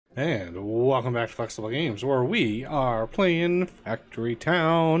And welcome back to Flexible Games, where we are playing Factory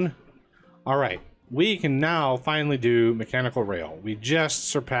Town. Alright, we can now finally do Mechanical Rail. We just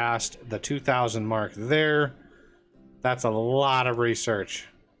surpassed the 2,000 mark there. That's a lot of research.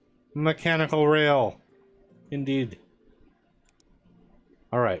 Mechanical Rail. Indeed.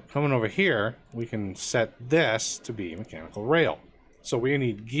 Alright, coming over here, we can set this to be Mechanical Rail. So we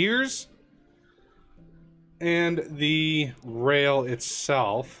need gears and the rail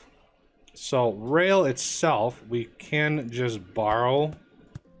itself. So rail itself, we can just borrow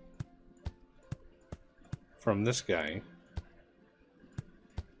from this guy.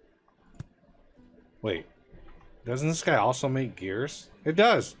 Wait, doesn't this guy also make gears? It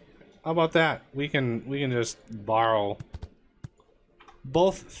does. How about that? We can just borrow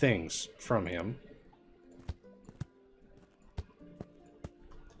both things from him.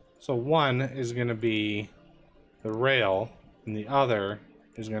 So one is going to be the rail, and the other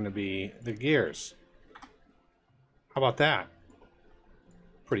is going to be the gears. How about that?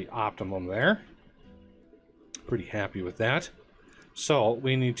 Pretty optimum there. Pretty happy with that. So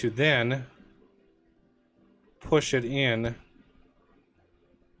we need to then push it in.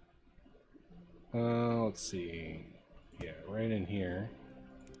 Let's see. Yeah, right in here.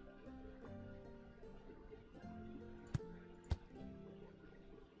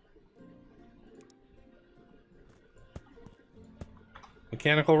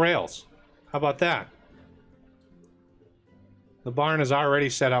 Mechanical rails. How about that? The barn is already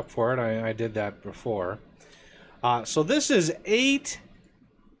set up for it. I did that before. So this is 8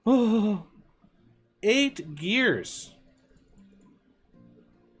 gears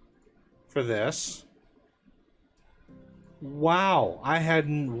for this. Wow,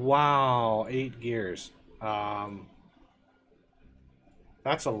 wow, 8 gears.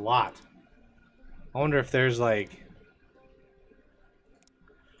 That's a lot. I wonder if there's like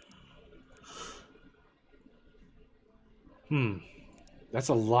that's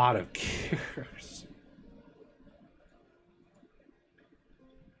a lot of gears.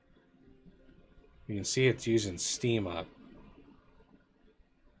 You can see it's using steam up.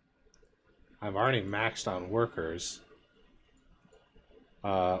 I've already maxed on workers.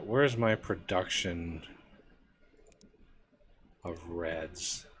 Where's my production of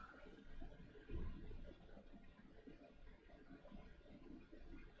reds?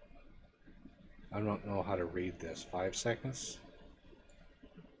 I don't know how to read this. 5 seconds?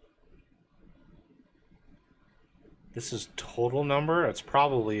 This is total number. It's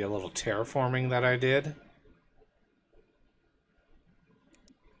probably a little terraforming that I did.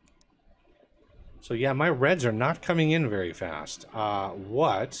 So yeah, my reds are not coming in very fast.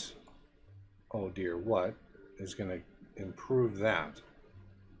 What? Oh dear, what is going to improve that?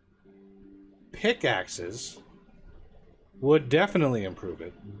 Pickaxes would definitely improve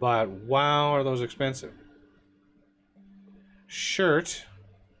it, but wow, are those expensive. Shirt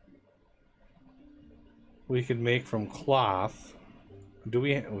we could make from cloth. Do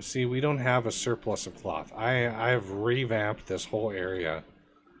we see? We don't have a surplus of cloth. I've revamped this whole area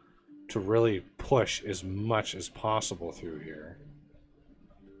to really push as much as possible through here.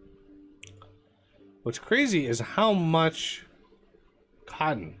 What's crazy is how much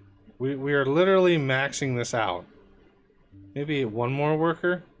cotton. We are literally maxing this out. Maybe one more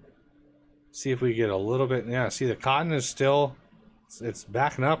worker. See if we get a little bit. Yeah, see the cotton is still, it's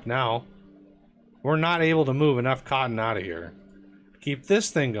backing up now. We're not able to move enough cotton out of here. Keep this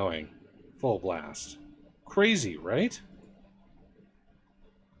thing going. Full blast. Crazy, right?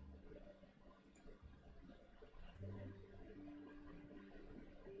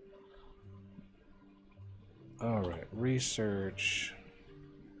 Alright, research.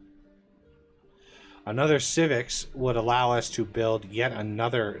 Another civics would allow us to build yet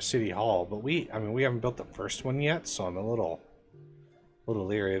another city hall, but we haven't built the first one yet, so I'm a little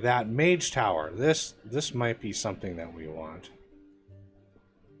leery of that. Mage tower. This might be something that we want.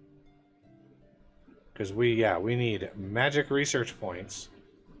 Because we need magic research points,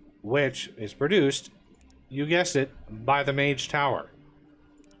 which is produced, you guessed it, by the mage tower.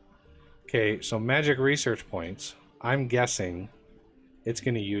 Okay, so magic research points, I'm guessing it's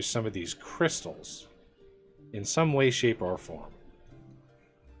going to use some of these crystals in some way, shape, or form.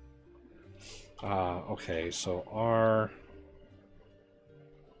 Okay, so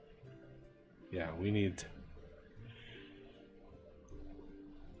we need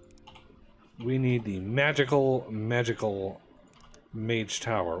the magical mage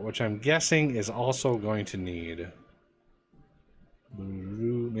tower, which I'm guessing is also going to need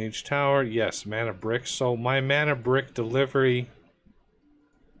mage tower. Yes, mana bricks. So my mana brick delivery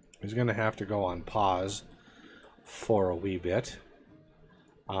is going to have to go on pause for a wee bit.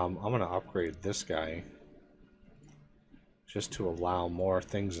 I'm gonna upgrade this guy just to allow more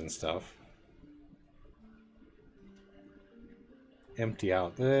things and stuff. Empty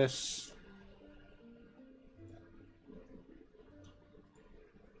out this.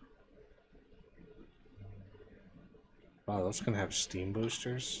 Wow, that's gonna have steam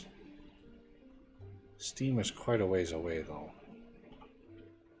boosters. Steam is quite a ways away though.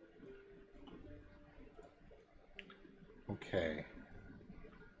 Okay.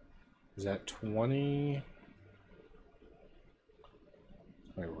 Is that 20?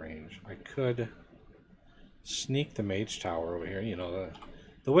 My range. I could sneak the mage tower over here. You know,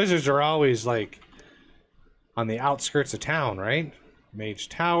 the wizards are always like on the outskirts of town, right? Mage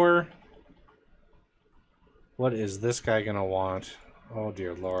tower. What is this guy gonna want? Oh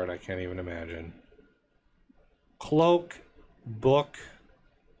dear lord, I can't even imagine. Cloak, book,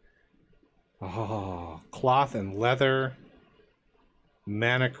 oh, cloth and leather,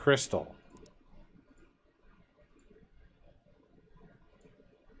 mana crystal.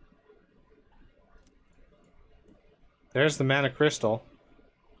 There's the mana crystal.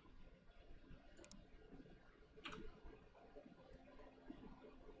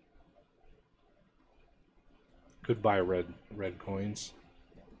 Goodbye, red coins.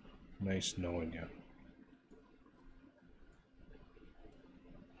 Nice knowing you.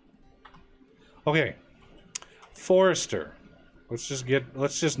 Okay, Forester.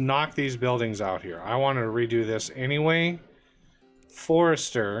 Let's just knock these buildings out here. I wanted to redo this anyway.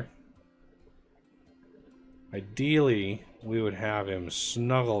 Forester. Ideally, we would have him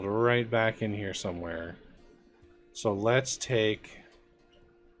snuggled right back in here somewhere. So let's take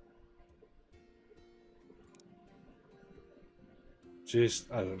just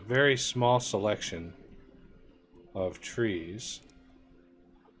a very small selection of trees.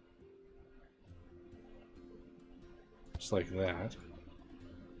 Just like that.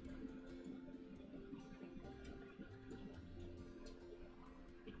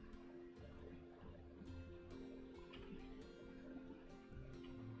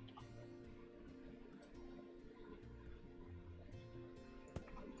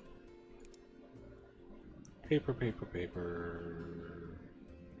 Paper, paper, paper.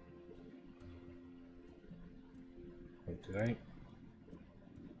 Wait, did I?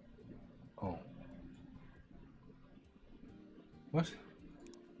 Oh. What?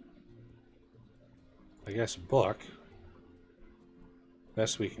 I guess book.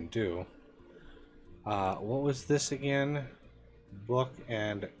 Best we can do. What was this again? Book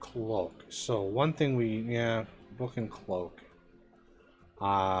and cloak. So one thing yeah, book and cloak.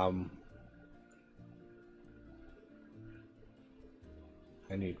 I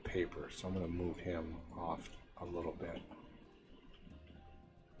need paper, so I'm going to move him off a little bit.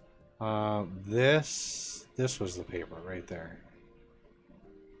 This was the paper right there.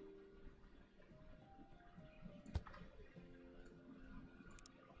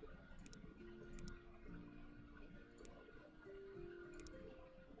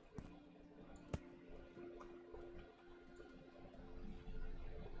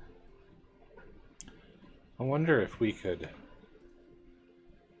 I wonder if we could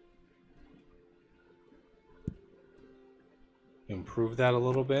improve that a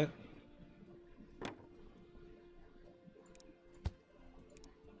little bit.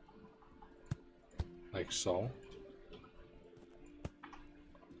 Like so.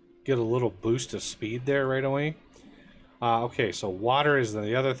 Get a little boost of speed there right away. Okay, so water is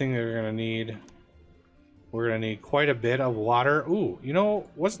the other thing that we're going to need. We're going to need quite a bit of water. Ooh, you know,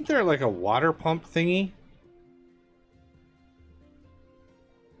 wasn't there like a water pump thingy?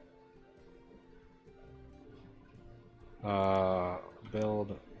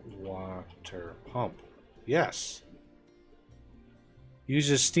 Build water pump. Yes.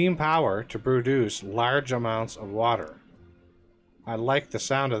 Uses steam power to produce large amounts of water. I like the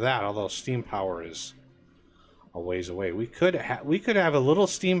sound of that, although steam power is a ways away. We could have a little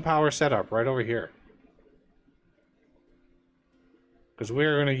steam power setup right over here. Because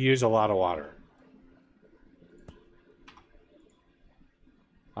we're going to use a lot of water.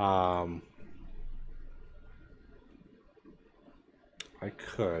 I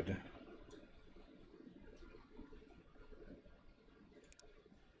could.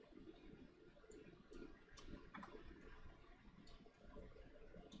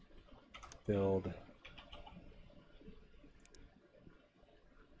 Build.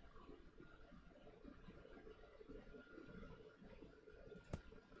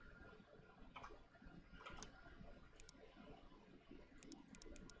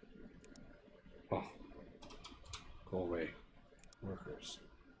 Oh. Go away. Workers.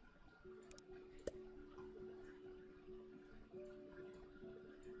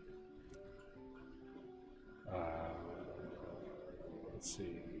 let's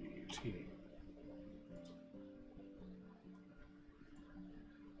see. T.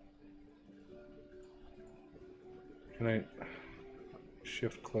 Can I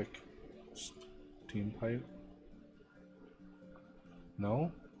shift click steam pipe?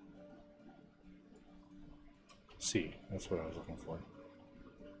 No? C. That's what I was looking for.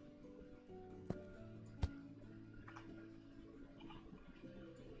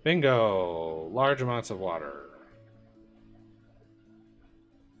 Bingo! Large amounts of water.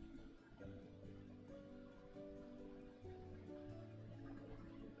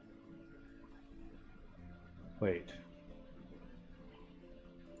 Wait.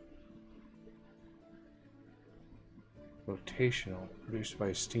 Rotational, produced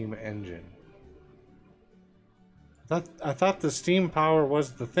by steam engine. I thought the steam power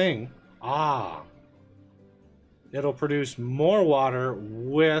was the thing. Ah. It'll produce more water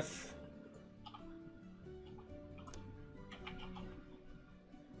with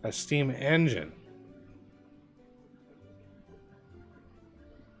a steam engine.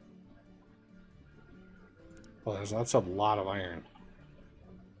 Oh, that's a lot of iron.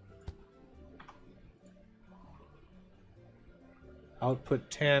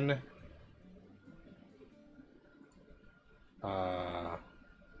 Output 10.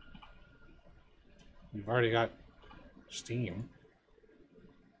 You've already got steam.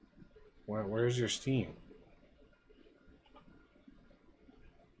 Where's your steam?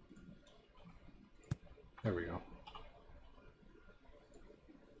 There we go.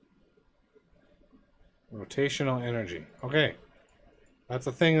 Rotational energy. Okay. That's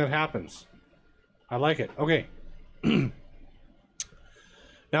a thing that happens. I like it. Okay.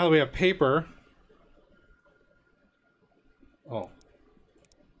 Now that we have paper. Oh.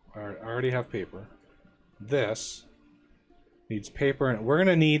 I already have paper. This needs paper, and we're going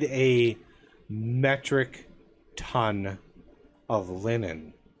to need a metric ton of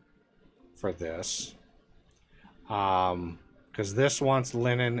linen for this. Because this wants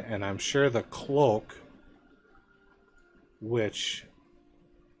linen, and I'm sure the cloak, which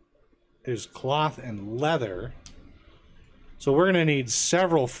is cloth and leather. So we're going to need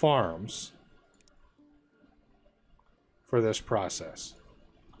several farms for this process.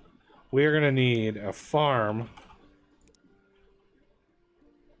 We are going to need a farm.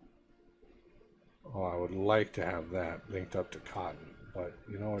 Oh, I would like to have that linked up to cotton, but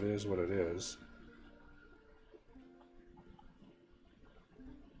you know, it is what it is.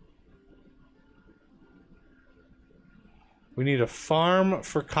 We need a farm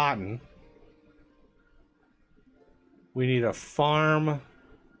for cotton. We need a farm.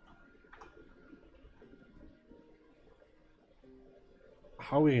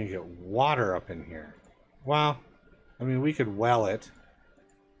 How are we going to get water up in here? Well, I mean, we could well it.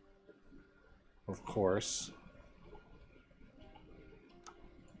 Of course.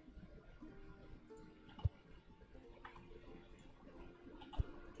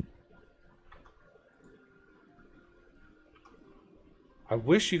 I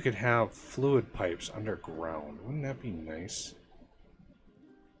wish you could have fluid pipes underground. Wouldn't that be nice?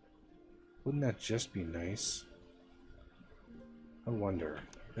 Wouldn't that just be nice? I wonder.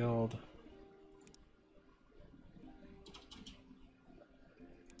 Build.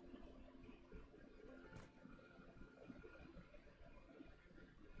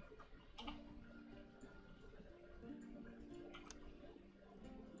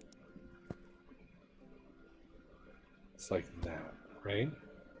 It's like that, right?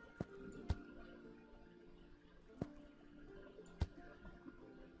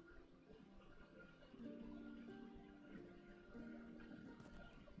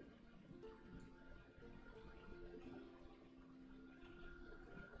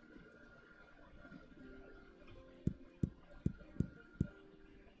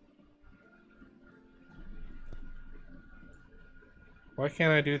 Why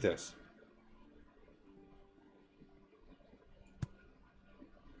can't I do this?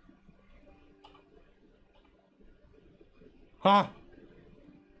 Huh?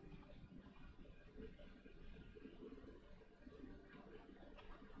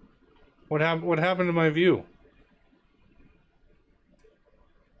 What happened to my view?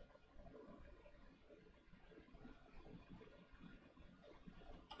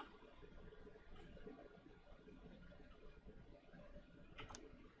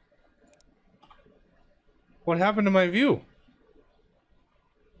 What happened to my view?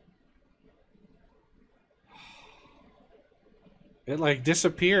 It like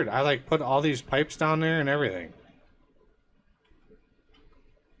disappeared. I like put all these pipes down there and everything.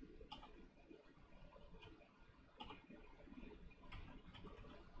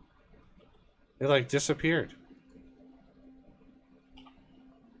 It like disappeared.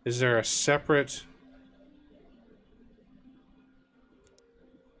 Is there a separate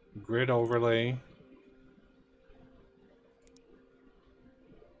grid overlay?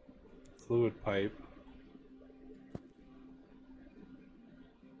 Fluid pipe.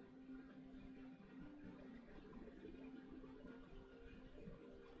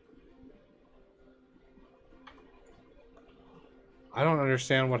 I don't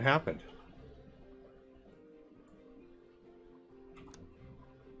understand what happened.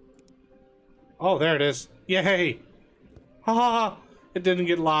 Oh, there it is. Yay! Ha ha ha! It didn't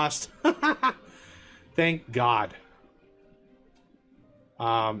get lost. Thank God.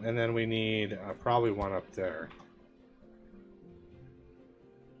 And then we need probably one up there.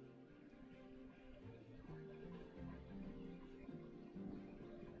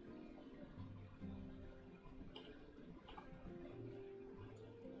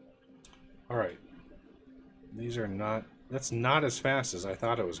 All right. These are not... That's not as fast as I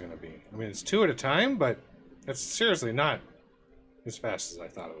thought it was going to be. I mean, it's 2 at a time, but that's seriously not as fast as I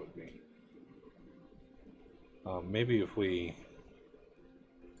thought it would be. Maybe if we...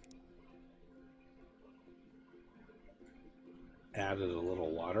 added a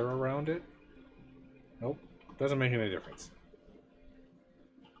little water around it. Nope. Doesn't make any difference.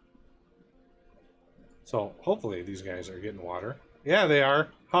 So, hopefully these guys are getting water. Yeah, they are.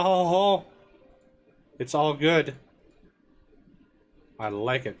 Ho ho ho! It's all good. I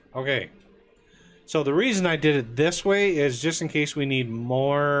like it. Okay. So the reason I did it this way is just in case we need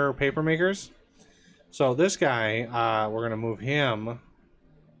more paper makers. So this guy, we're going to move him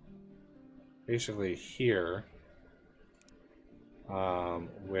basically here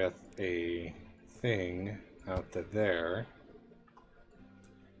with a thing out to there.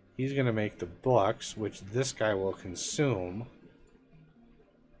 He's going to make the books, which this guy will consume.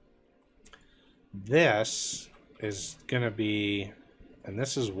 This is going to be... And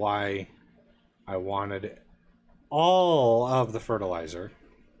this is why I wanted all of the fertilizer.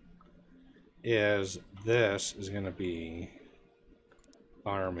 Is this is going to be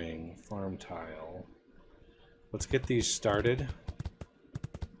farming, farm tile. Let's get these started.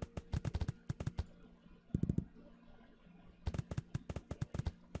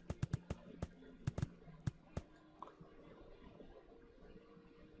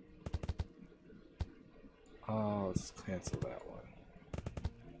 Oh, let's cancel that one.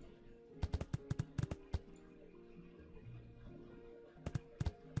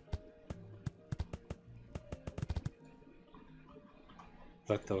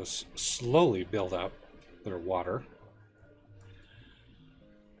 Let those slowly build up their water.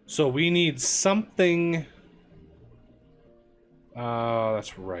 So we need something.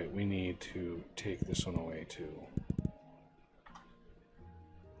 That's right. We need to take this one away too.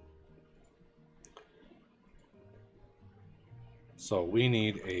 So we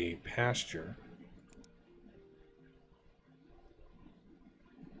need a pasture.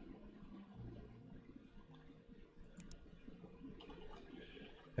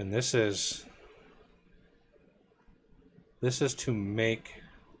 And this is to make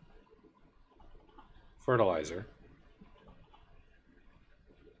fertilizer.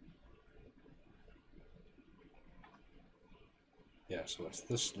 Yeah, so it's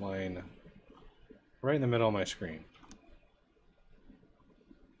this line right in the middle of my screen.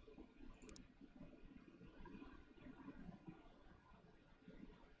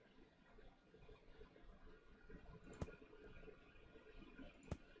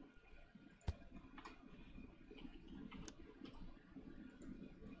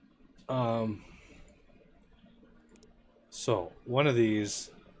 So one of these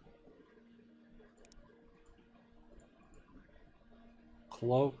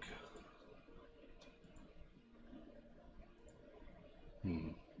Cloak.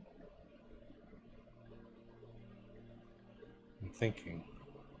 I'm thinking.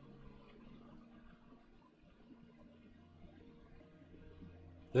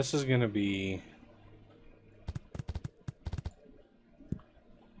 This is going to be...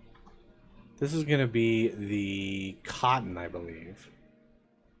 This is going to be the cotton, I believe.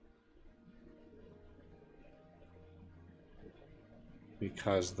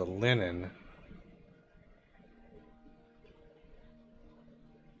 Because the linen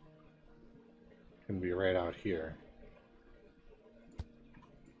can be right out here.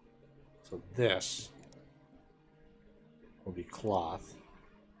 So this will be cloth.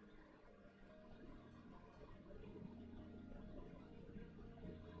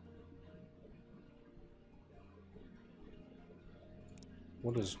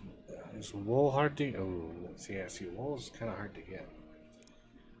 What is wool hard to? Oh, yeah. See, wool is kind of hard to get.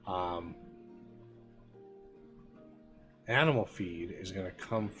 animal feed is going to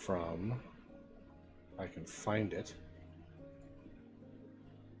come from, if I can find it.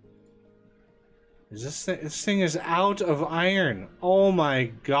 Is this thing is out of iron. Oh my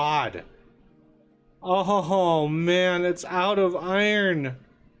god. Oh man, it's out of iron.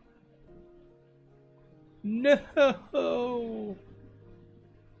 No.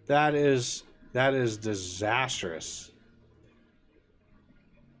 That is disastrous.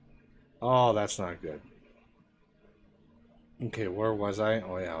 Oh, that's not good. Okay, where was I?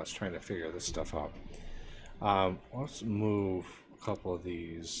 Oh yeah, I was trying to figure this stuff out. Let's move a couple of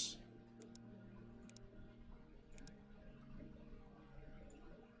these.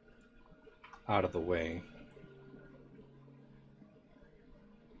 Out of the way.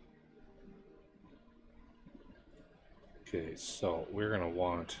 Okay, so we're gonna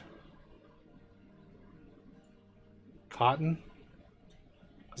want cotton,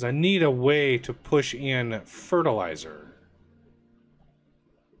 because I need a way to push in fertilizer.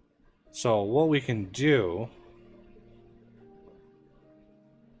 So what we can do,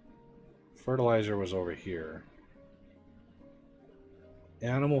 fertilizer was over here.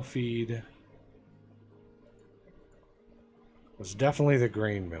 Animal feed was definitely the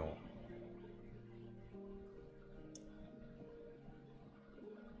grain mill.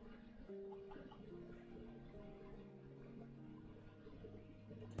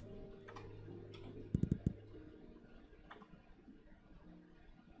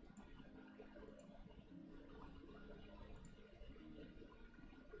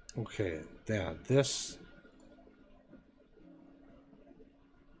 Okay, yeah, this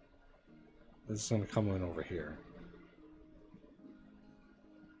is going to come in over here.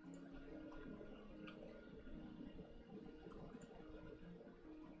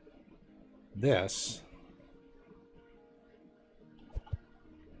 This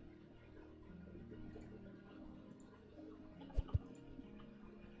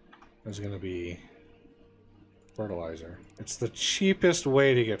is going to be fertilizer. It's the cheapest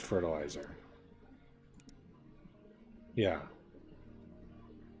way to get fertilizer. Yeah.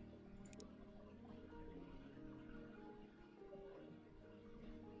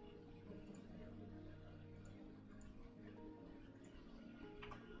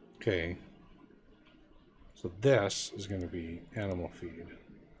 Okay. So this is going to be animal feed.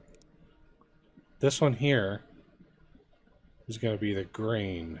 This one here is going to be the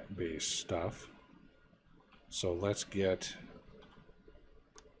grain-based stuff. So let's get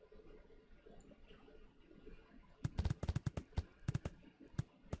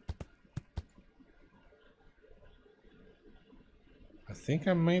I think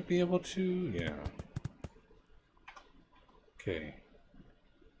I might be able to, yeah. Okay.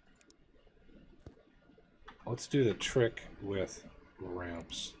 Let's do the trick with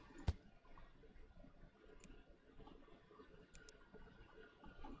ramps.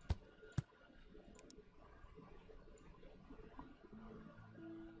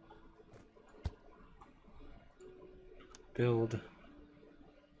 Build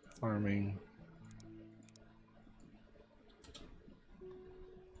farming.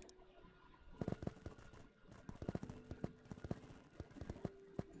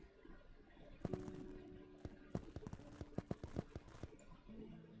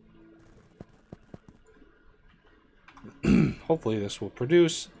 Hopefully this will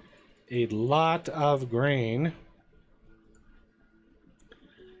produce a lot of grain.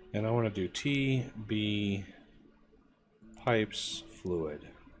 And I want to do TB pipes fluid.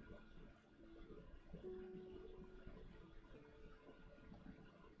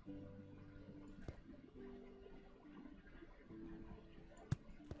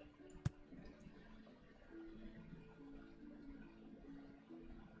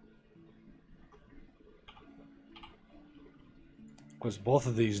 Because both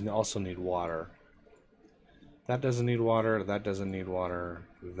of these also need water. That doesn't need water, that doesn't need water,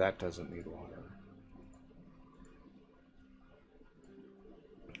 that doesn't need water.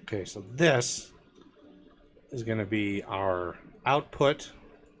 Okay, so this is going to be our output.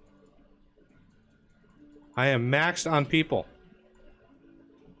 I am maxed on people.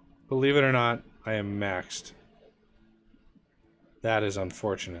 Believe it or not, I am maxed. That is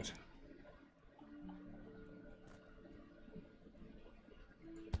unfortunate.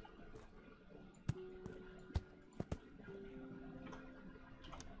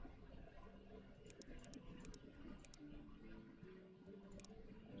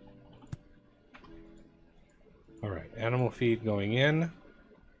 All right, animal feed going in.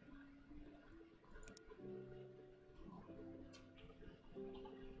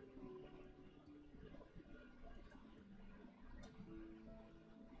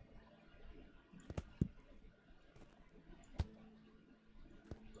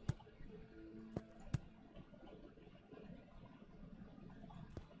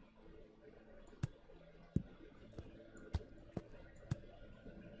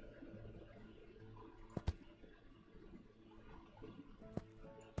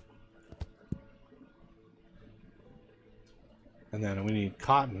 need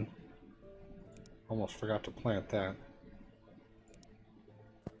cotton. Almost forgot to plant that.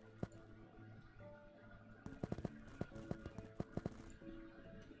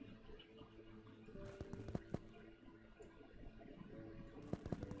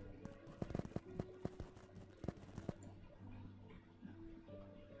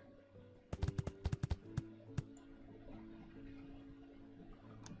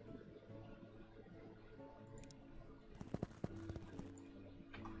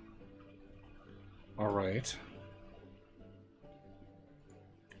 All right.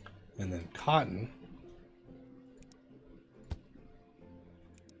 And then cotton.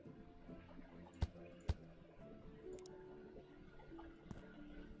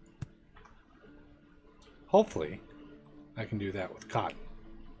 Hopefully, I can do that with cotton.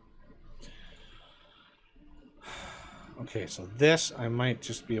 Okay, so this, I might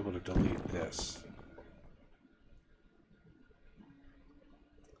just be able to delete this.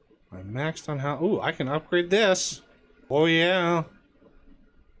 I'm maxed on how... Ooh, I can upgrade this. Oh, yeah.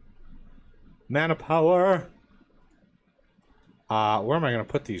 Mana power. Where am I going to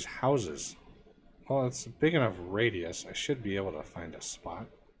put these houses? Well, it's a big enough radius. I should be able to find a spot.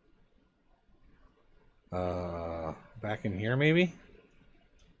 Back in here, maybe?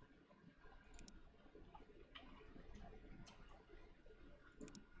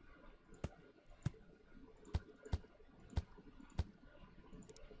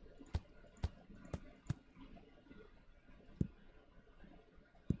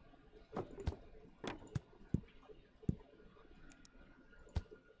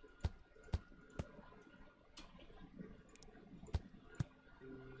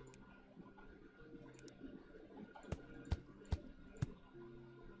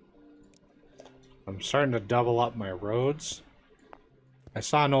 I'm starting to double up my roads. I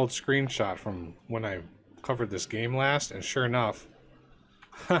saw an old screenshot from when I covered this game last, and sure enough,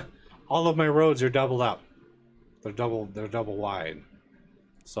 all of my roads are doubled up. They're double wide.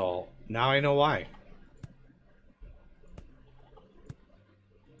 So now I know why.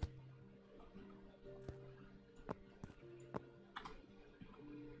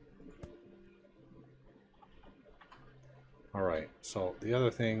 All right. So the other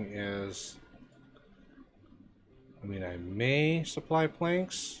thing is, I mean, I may supply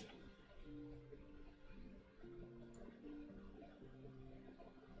planks.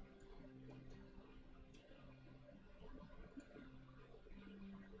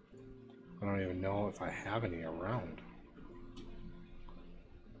 I don't even know if I have any around.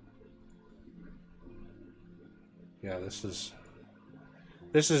 Yeah, this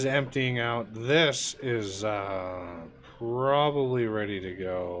is emptying out. This is probably ready to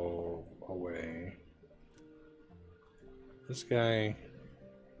go away. This guy,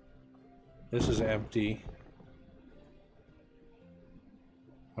 this is empty.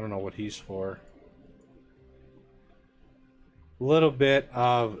 I don't know what he's for. A little bit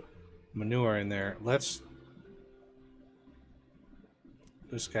of manure in there. This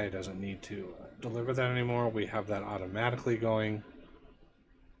guy doesn't need to deliver that anymore. We have that automatically going.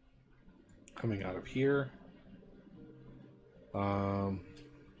 Coming out of here.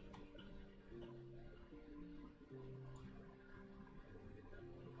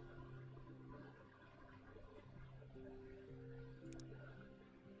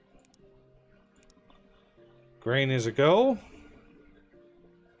 Grain is a go.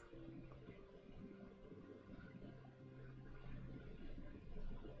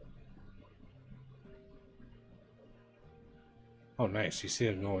 Oh, nice. You see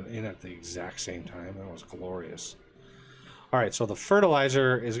it going in at the exact same time. That was glorious. All right, so the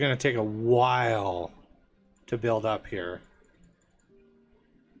fertilizer is going to take a while to build up here.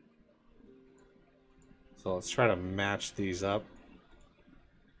 So let's try to match these up.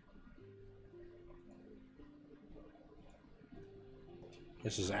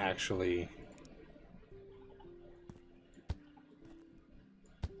 This is actually...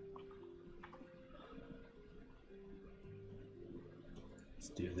 Let's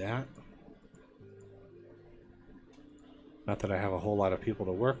do that. Not that I have a whole lot of people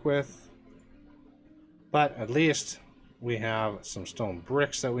to work with, but at least we have some stone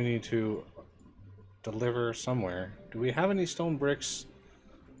bricks that we need to deliver somewhere. Do we have any stone bricks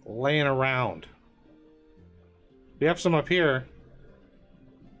laying around? We have some up here.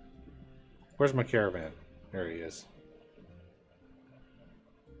 Where's my caravan? There he is.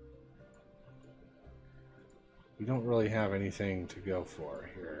 We don't really have anything to go for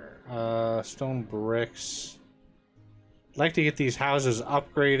here. Stone bricks. I'd like to get these houses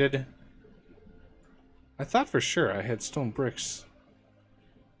upgraded. I thought for sure I had stone bricks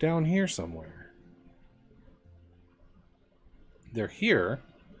down here somewhere. they're here.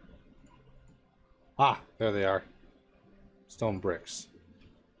 Ah, there they are. Stone bricks.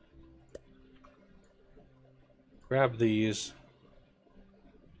 Grab these.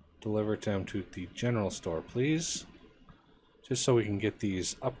 Deliver them to the general store, please. Just so we can get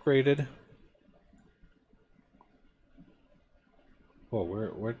these upgraded. Whoa,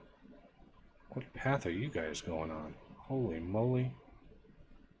 what path are you guys going on? Holy moly.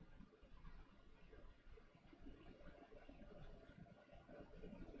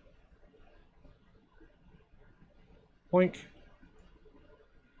 Boink.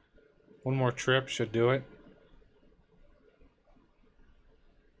 One more trip should do it.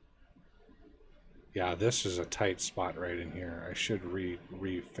 Yeah, this is a tight spot right in here. I should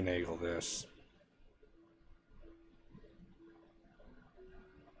re-finagle this.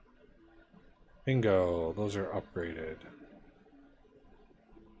 Bingo, those are upgraded.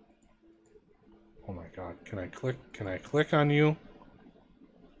 Oh my god, can I click on you?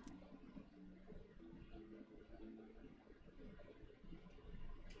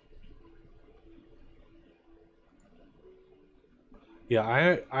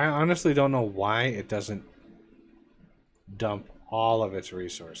 Yeah, I honestly don't know why it doesn't dump all of its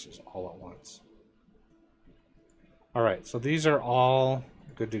resources all at once. Alright, so these are all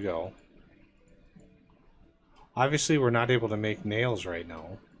good to go. Obviously, we're not able to make nails right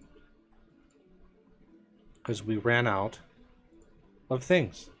now because we ran out of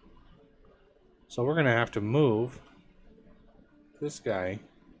things. So we're going to have to move this guy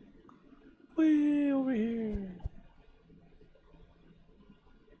way over here.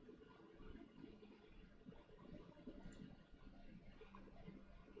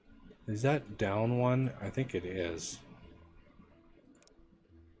 Is that down one? I think it is.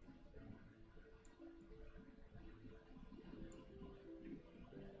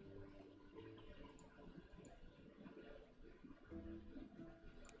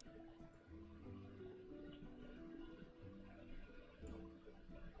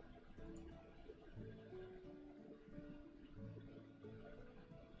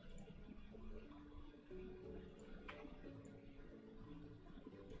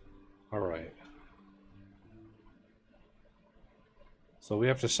 All right. So we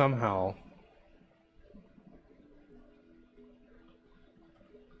have to somehow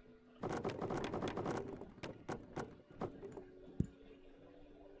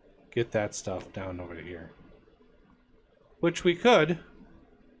get that stuff down over here. Which we could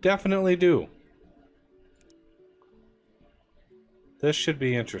definitely do. This should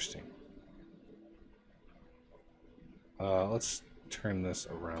be interesting. Let's turn this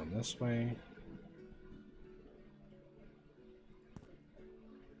around this way.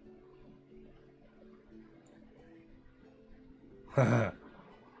 What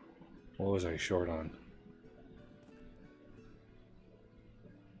was I short on?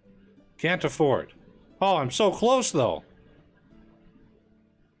 Can't afford. Oh, I'm so close though.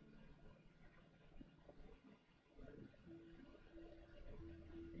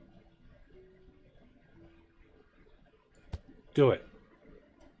 Do it.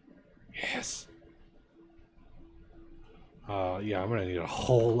 Yes. Yeah, I'm gonna need a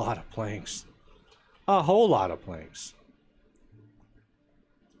whole lot of planks. A whole lot of planks.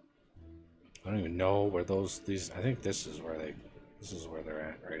 I don't even know where these. I think this is where they're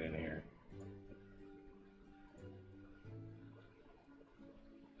at, right in here.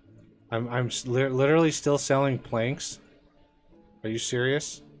 I'm literally still selling planks. Are you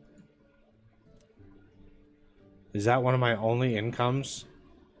serious? Is that one of my only incomes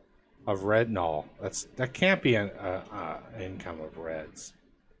of red? No, that can't be an income of reds.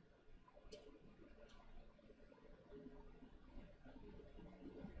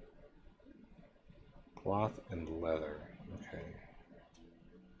 Cloth and leather. Okay.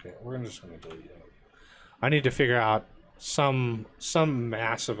 Okay, we're just gonna delete it. I need to figure out some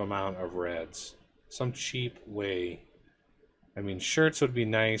massive amount of reds. Some cheap way. I mean, shirts would be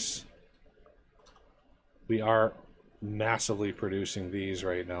nice. We are massively producing these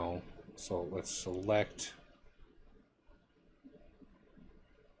right now. So let's select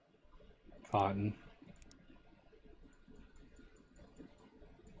cotton.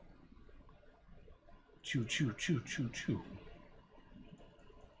 Choo, choo, choo, choo, choo.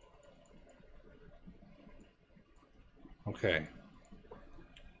 Okay.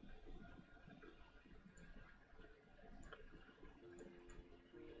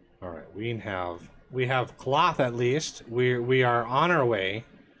 All right, we have cloth at least. We are on our way.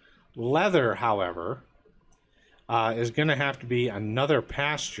 Leather, however, is going to have to be another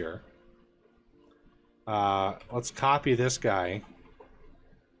pasture. Let's copy this guy.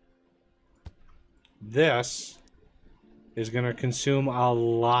 This is going to consume a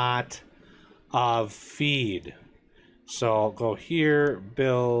lot of feed. So I'll go here,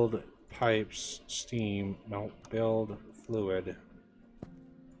 build pipes, steam, no, build fluid.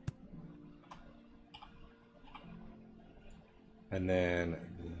 And then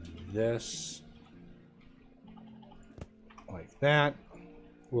this, like that,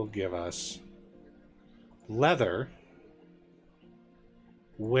 will give us leather,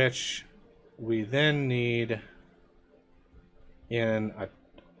 which we then need in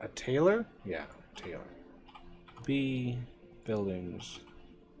a tailor? Yeah, tailor. B buildings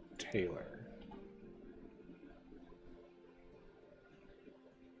tailor.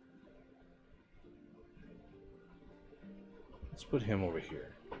 Let's put him over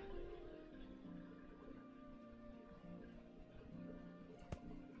here.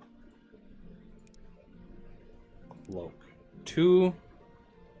 Cloak. 2.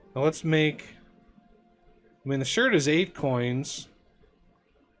 Now let's make... I mean, the shirt is 8 coins.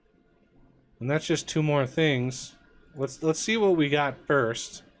 And that's just 2 more things. Let's see what we got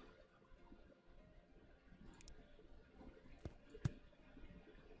first.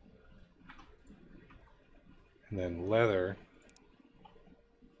 And then leather.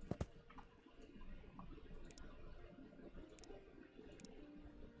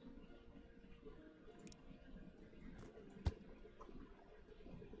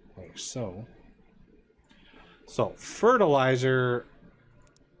 Like so. So, fertilizer.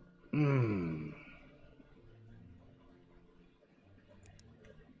 I don't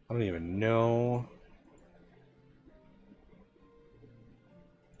even know.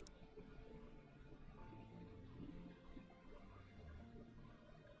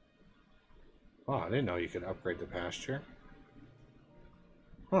 Oh, I didn't know you could upgrade the pasture.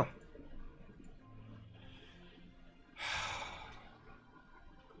 Huh.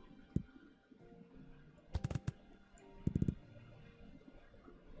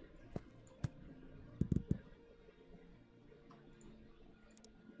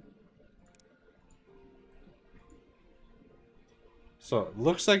 So it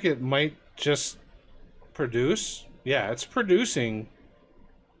looks like it might just produce. Yeah, it's producing.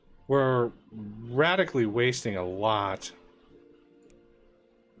 We're radically wasting a lot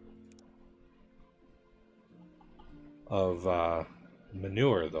of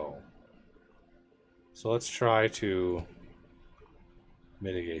manure, though. So let's try to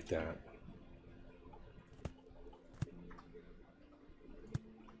mitigate that.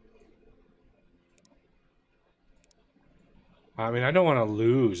 I mean, I don't want to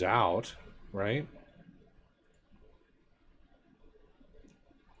lose out, right?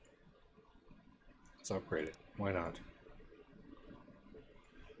 Let's upgrade it. Why not?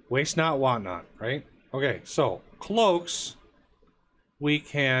 Waste not, want not, right? Okay, so cloaks, we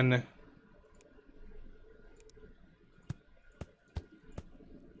can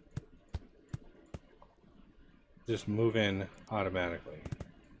just move in automatically.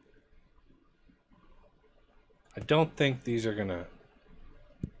 I don't think these are gonna...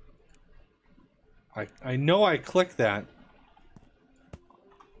 I know I clicked that.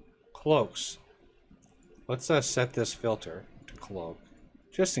 Cloaks. Let's set this filter to cloak,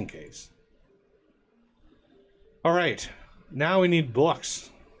 just in case. All right, now we need books,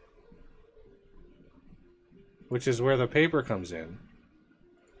 which is where the paper comes in,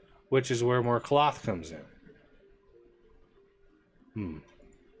 which is where more cloth comes in.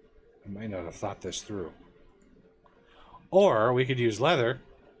 I might not have thought this through. Or we could use leather,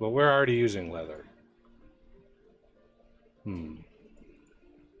 but we're already using leather.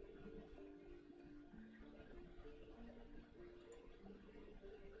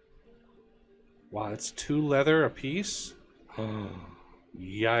 Wow, it's 2 leather a piece?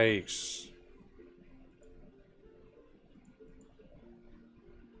 Yikes.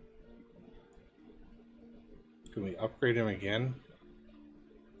 Can we upgrade him again?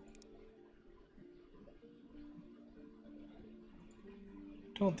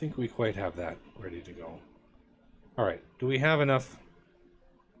 Don't think we quite have that ready to go. All right, do we have enough?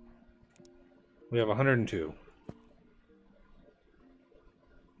 We have 102.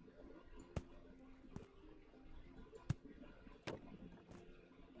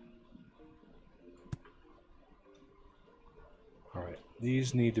 All right,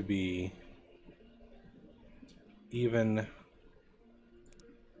 these need to be even.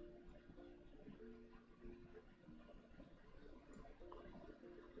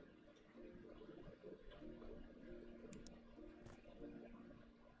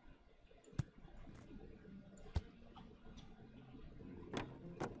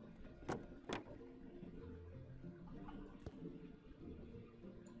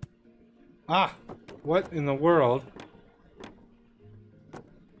 Ah, what in the world?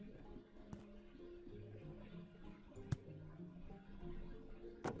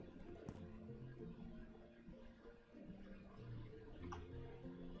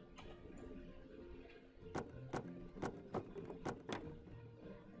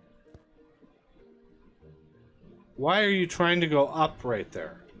 Why are you trying to go up right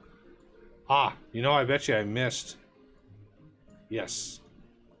there? Ah, you know, I bet you I missed. Yes.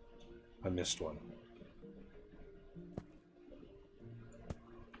 I missed one.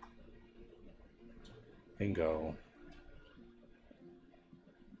 Bingo.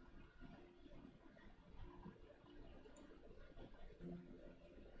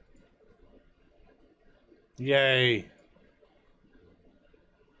 Yay.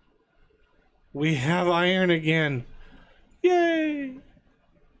 We have iron again. Yay.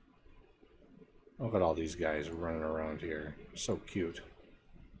 Look at all these guys running around here. So cute.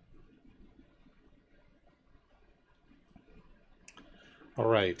 All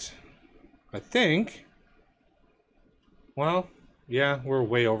right. I think... Well, yeah, we're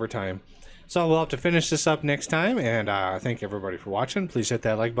way over time. So we'll have to finish this up next time, and thank everybody for watching. Please hit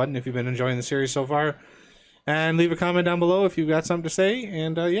that like button if you've been enjoying the series so far. And leave a comment down below if you've got something to say.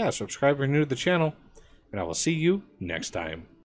 And yeah, subscribe if you're new to the channel. And I will see you next time.